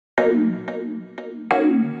Hey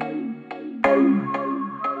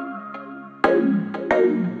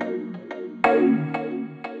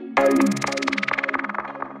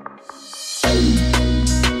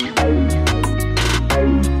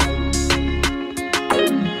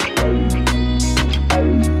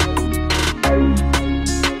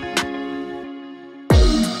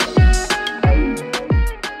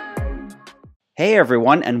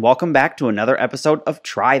everyone, and welcome back to another episode of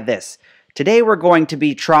Try This. Today we're going to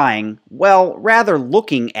be trying, well, rather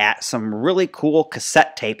looking at some really cool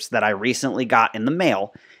cassette tapes that I recently got in the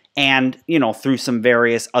mail, and, through some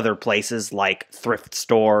various other places like thrift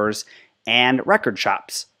stores and record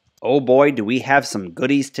shops. Oh boy, do we have some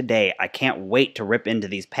goodies today. I can't wait to rip into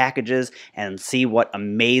these packages and see what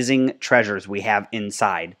amazing treasures we have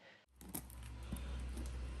inside.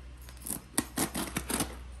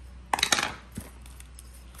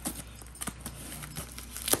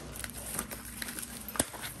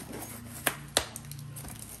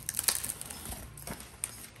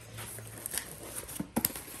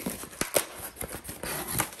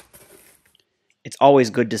 It's always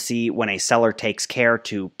good to see when a seller takes care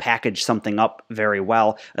to package something up very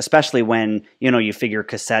well, especially when, you figure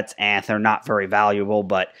cassettes, they're not very valuable,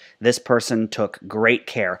 but this person took great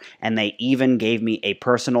care, and they even gave me a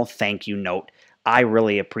personal thank you note. I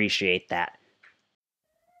really appreciate that.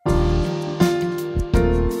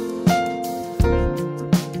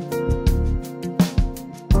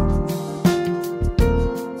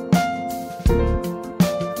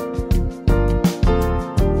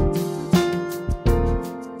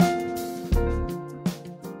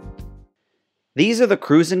 These are the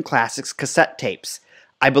Crusin Classics cassette tapes.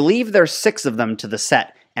 I believe there's 6 of them to the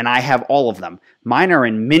set, and I have all of them. Mine are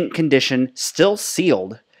in mint condition, still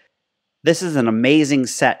sealed. This is an amazing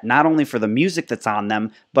set, not only for the music that's on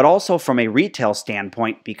them, but also from a retail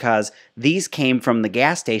standpoint, because these came from the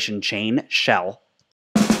gas station chain Shell.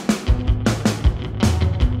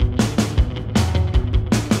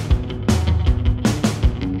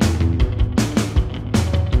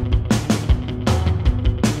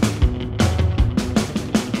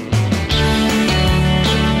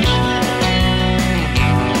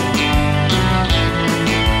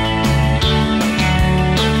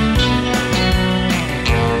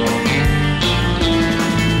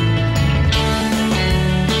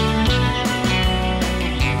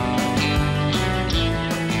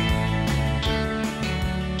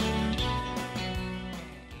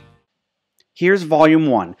 Here's Volume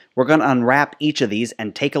 1. We're going to unwrap each of these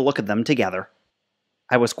and take a look at them together.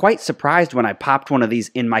 I was quite surprised when I popped one of these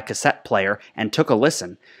in my cassette player and took a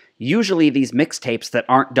listen. Usually these mixtapes that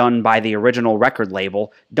aren't done by the original record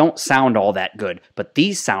label don't sound all that good, but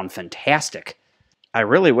these sound fantastic. I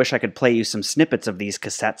really wish I could play you some snippets of these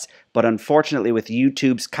cassettes, but unfortunately with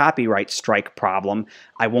YouTube's copyright strike problem,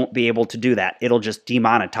 I won't be able to do that. It'll just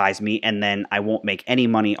demonetize me, and then I won't make any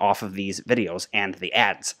money off of these videos and the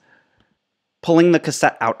ads. Pulling the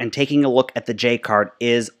cassette out and taking a look at the J-card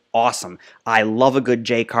is awesome. I love a good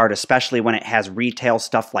J-card, especially when it has retail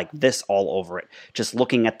stuff like this all over it. Just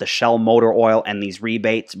looking at the Shell motor oil and these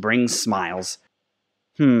rebates brings smiles.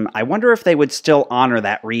 I wonder if they would still honor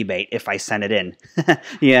that rebate if I sent it in.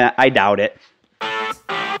 Yeah, I doubt it.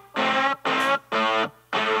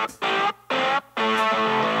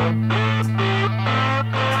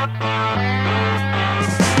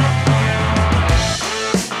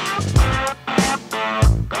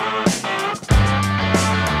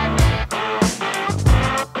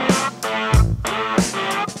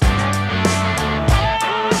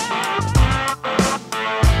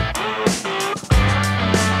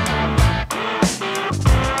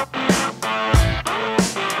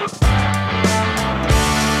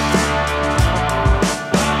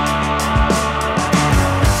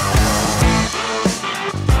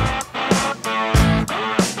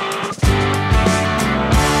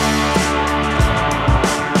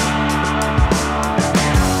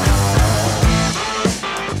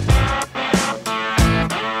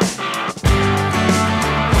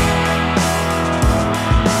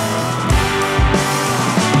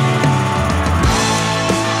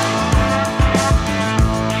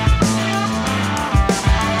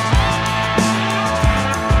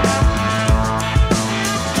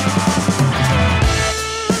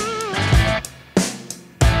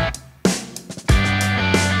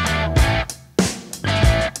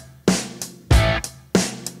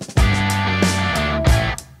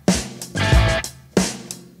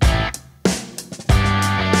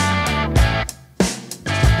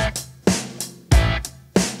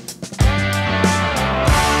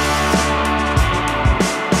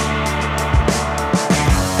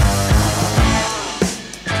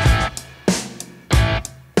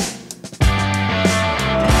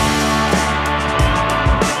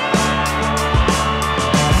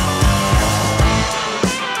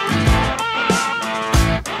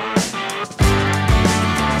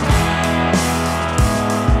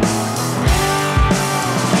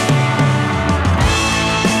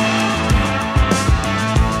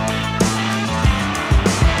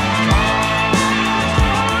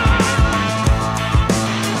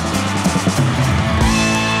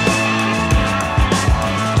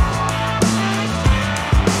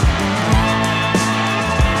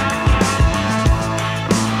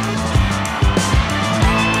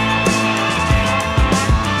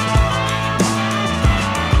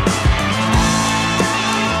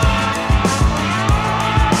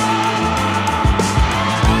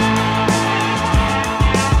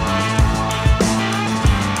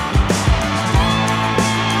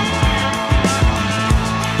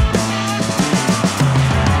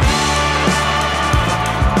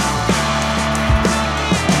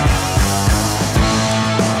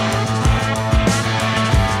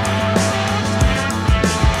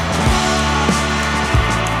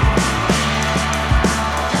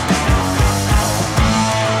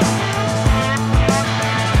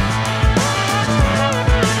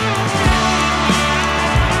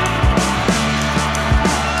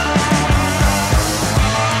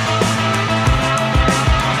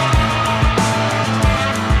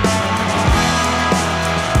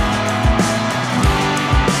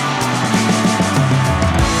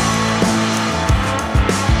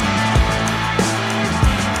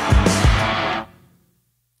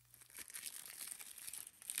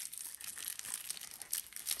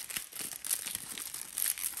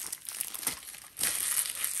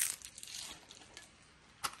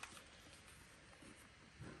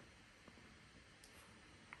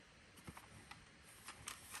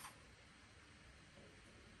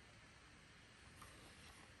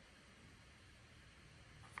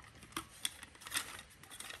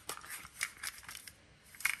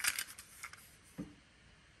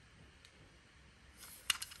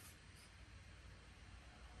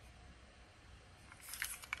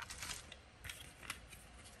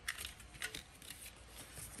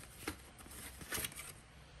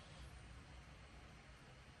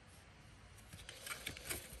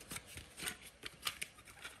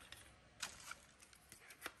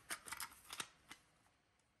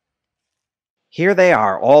 Here they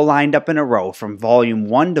are, all lined up in a row from Volume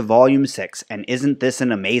 1 to Volume 6, and isn't this an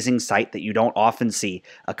amazing sight that you don't often see?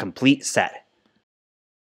 A complete set.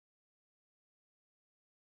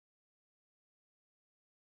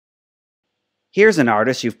 Here's an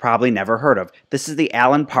artist you've probably never heard of. This is the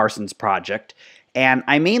Alan Parsons Project, and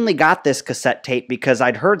I mainly got this cassette tape because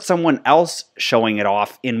I'd heard someone else showing it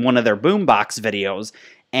off in one of their boombox videos,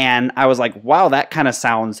 and I was like, wow, that kind of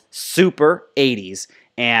sounds super 80s,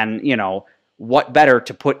 and, you know, what better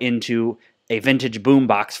to put into a vintage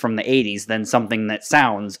boombox from the 80s than something that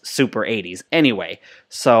sounds super 80s? Anyway,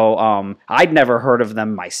 so I'd never heard of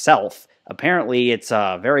them myself. Apparently, it's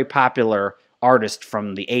a very popular artist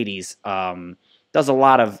from the 80s. Does a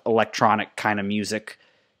lot of electronic kind of music.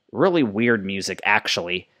 Really weird music,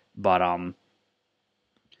 actually. But,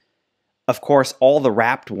 of course, all the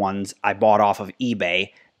wrapped ones I bought off of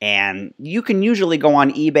eBay. And you can usually go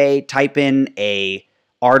on eBay, type in a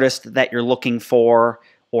artist that you're looking for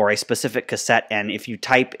or a specific cassette, and if you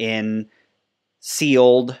type in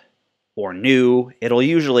sealed or new, it'll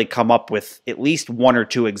usually come up with at least one or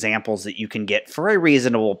two examples that you can get for a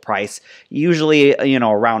reasonable price, usually, you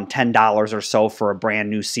know, around $10 or so for a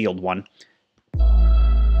brand new sealed one.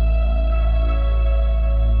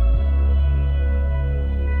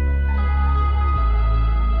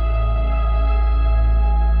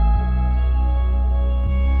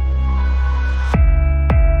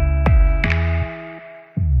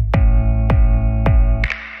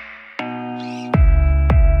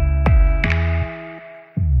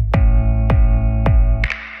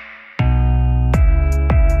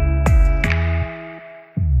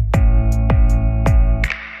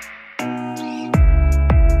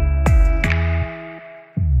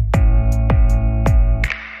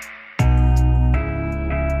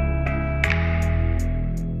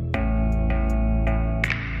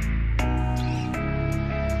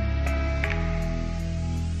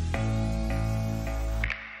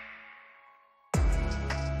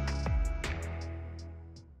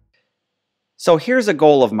 So here's a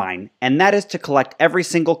goal of mine, and that is to collect every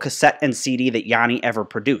single cassette and CD that Yanni ever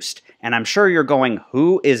produced. And I'm sure you're going,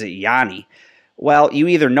 who is Yanni? Well, you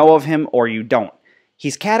either know of him or you don't.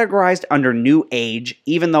 He's categorized under New Age,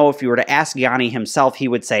 even though if you were to ask Yanni himself, he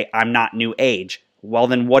would say, I'm not New Age. Well,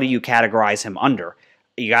 then what do you categorize him under?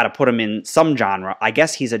 You got to put him in some genre. I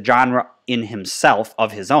guess he's a genre in himself,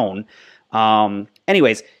 of his own.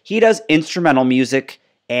 Anyways, he does instrumental music,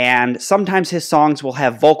 and sometimes his songs will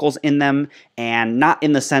have vocals in them, and not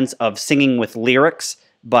in the sense of singing with lyrics,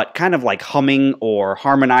 but kind of like humming or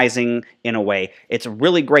harmonizing in a way. It's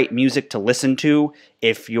really great music to listen to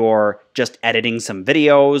if you're just editing some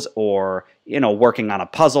videos or, you know, working on a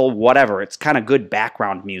puzzle, whatever. It's kind of good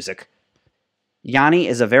background music. Yanni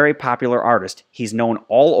is a very popular artist. He's known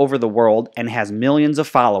all over the world and has millions of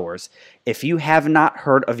followers. If you have not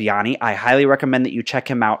heard of Yanni, I highly recommend that you check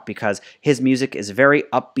him out because his music is very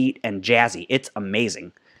upbeat and jazzy. It's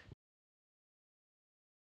amazing.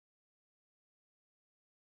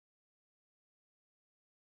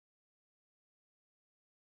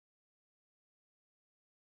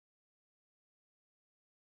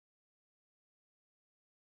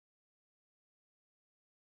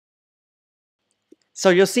 So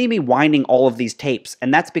you'll see me winding all of these tapes,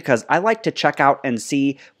 and that's because I like to check out and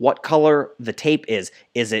see what color the tape is.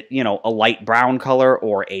 Is it, you know, a light brown color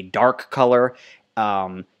or a dark color?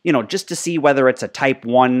 You know, just to see whether it's a Type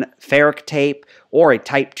 1 ferric tape or a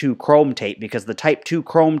Type 2 chrome tape, because the Type 2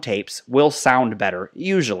 chrome tapes will sound better,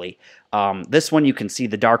 usually. This one you can see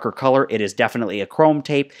the darker color. It is definitely a chrome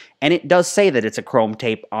tape, and it does say that it's a chrome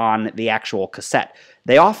tape on the actual cassette.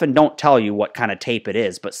 They often don't tell you what kind of tape it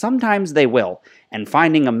is, but sometimes they will. And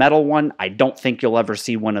finding a metal one, I don't think you'll ever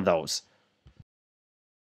see one of those.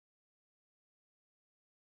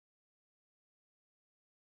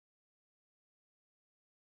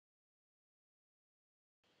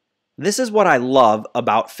 This is what I love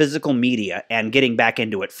about physical media and getting back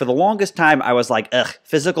into it. For the longest time, I was like, ugh,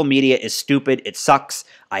 physical media is stupid, it sucks,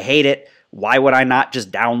 I hate it. Why would I not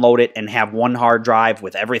just download it and have one hard drive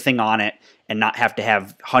with everything on it and not have to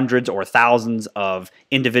have hundreds or thousands of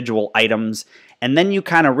individual items? And then you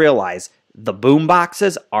kind of realize the boom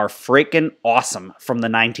boxes are freaking awesome from the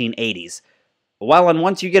 1980s. Well, and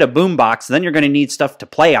once you get a boom box, then you're going to need stuff to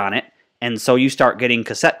play on it, and so you start getting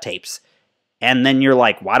cassette tapes. And then you're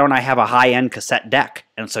like, why don't I have a high-end cassette deck?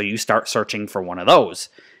 And so you start searching for one of those.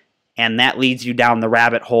 And that leads you down the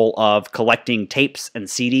rabbit hole of collecting tapes and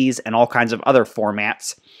CDs and all kinds of other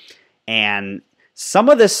formats. And some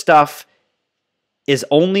of this stuff is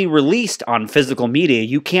only released on physical media.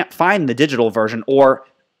 You can't find the digital version. Or,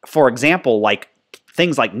 for example, like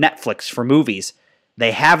things like Netflix for movies.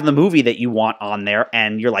 they have the movie that you want on there,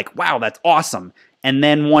 and you're like, wow, that's awesome. And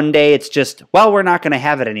then one day it's just, well, we're not going to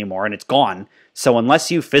have it anymore, and it's gone. So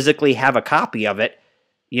unless you physically have a copy of it,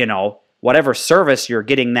 you know, whatever service you're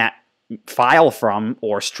getting that file from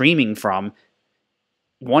or streaming from,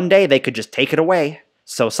 one day they could just take it away.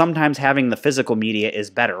 So sometimes having the physical media is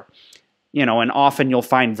better. You know, and often you'll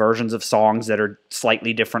find versions of songs that are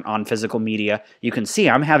slightly different on physical media. You can see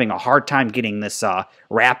I'm having a hard time getting this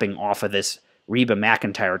wrapping off of this Reba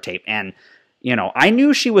McEntire tape. And, you know, I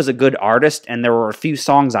knew she was a good artist, and there were a few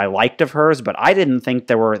songs I liked of hers, but I didn't think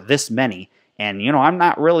there were this many. And, you know, I'm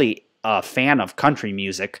not really a fan of country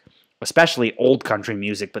music, especially old country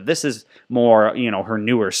music, but this is more, you know, her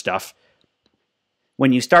newer stuff.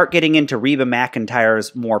 When you start getting into Reba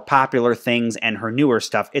McEntire's more popular things and her newer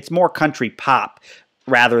stuff, it's more country pop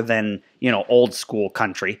rather than, you know, old school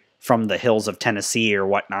country from the hills of Tennessee or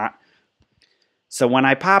whatnot. So when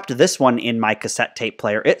I popped this one in my cassette tape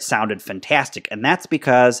player, it sounded fantastic, and that's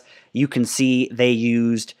because you can see they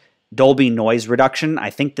used Dolby noise reduction. I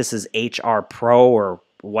think this is HR Pro or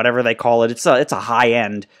whatever they call it. It's a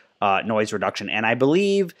high-end noise reduction, and I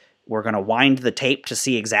believe we're going to wind the tape to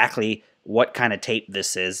see exactly what kind of tape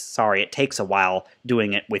this is. Sorry, it takes a while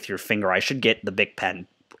doing it with your finger. I should get the Bic pen.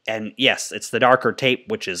 And yes, it's the darker tape,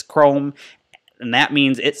 which is chrome, and that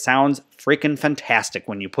means it sounds freaking fantastic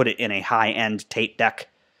when you put it in a high-end tape deck.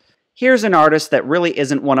 Here's an artist that really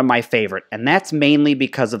isn't one of my favorite, and that's mainly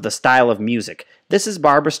because of the style of music. This is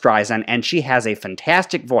Barbra Streisand, and she has a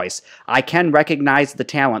fantastic voice. I can recognize the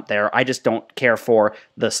talent there, I just don't care for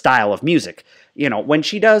the style of music. You know, when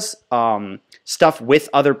she does stuff with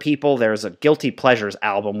other people, there's a Guilty Pleasures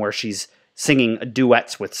album where she's singing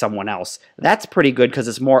duets with someone else. That's pretty good because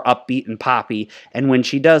it's more upbeat and poppy. And when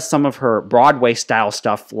she does some of her Broadway-style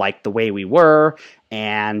stuff like The Way We Were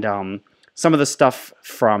and some of the stuff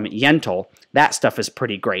from Yentl, that stuff is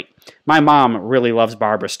pretty great. My mom really loves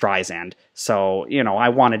Barbra Streisand, so, you know, I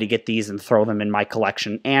wanted to get these and throw them in my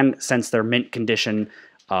collection. And since they're mint condition,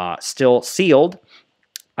 still sealed,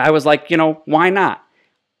 I was like, you know, why not?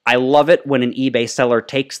 I love it when an eBay seller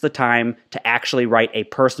takes the time to actually write a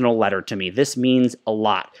personal letter to me. This means a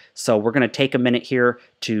lot. So we're going to take a minute here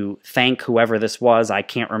to thank whoever this was. I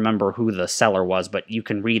can't remember who the seller was, but you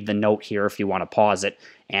can read the note here if you want to pause it.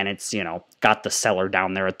 And it's, you know, got the seller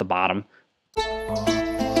down there at the bottom.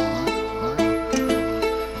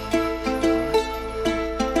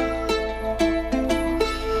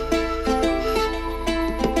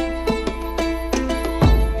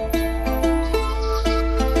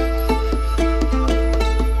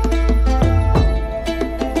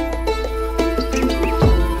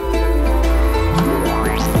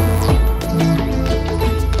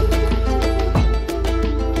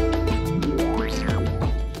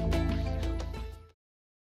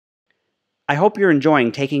 I hope you're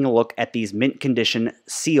enjoying taking a look at these mint condition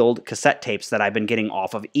sealed cassette tapes that I've been getting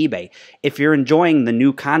off of eBay. If you're enjoying the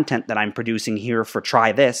new content that I'm producing here for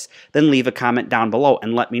Try This, then leave a comment down below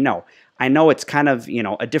and let me know. I know it's kind of, you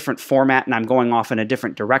know, a different format and I'm going off in a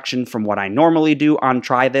different direction from what I normally do on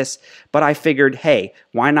Try This, but I figured, hey,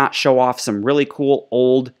 why not show off some really cool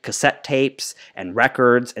old cassette tapes and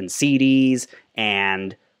records and CDs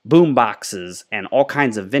and boom boxes and all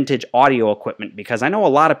kinds of vintage audio equipment, because I know a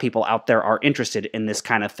lot of people out there are interested in this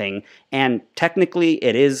kind of thing, and technically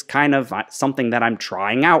it is kind of something that I'm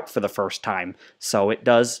trying out for the first time, so it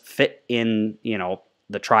does fit in, you know,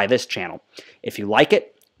 the Try This channel. If you like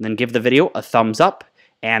it, then give the video a thumbs up,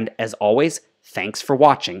 and as always, thanks for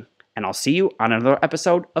watching, and I'll see you on another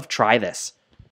episode of Try This.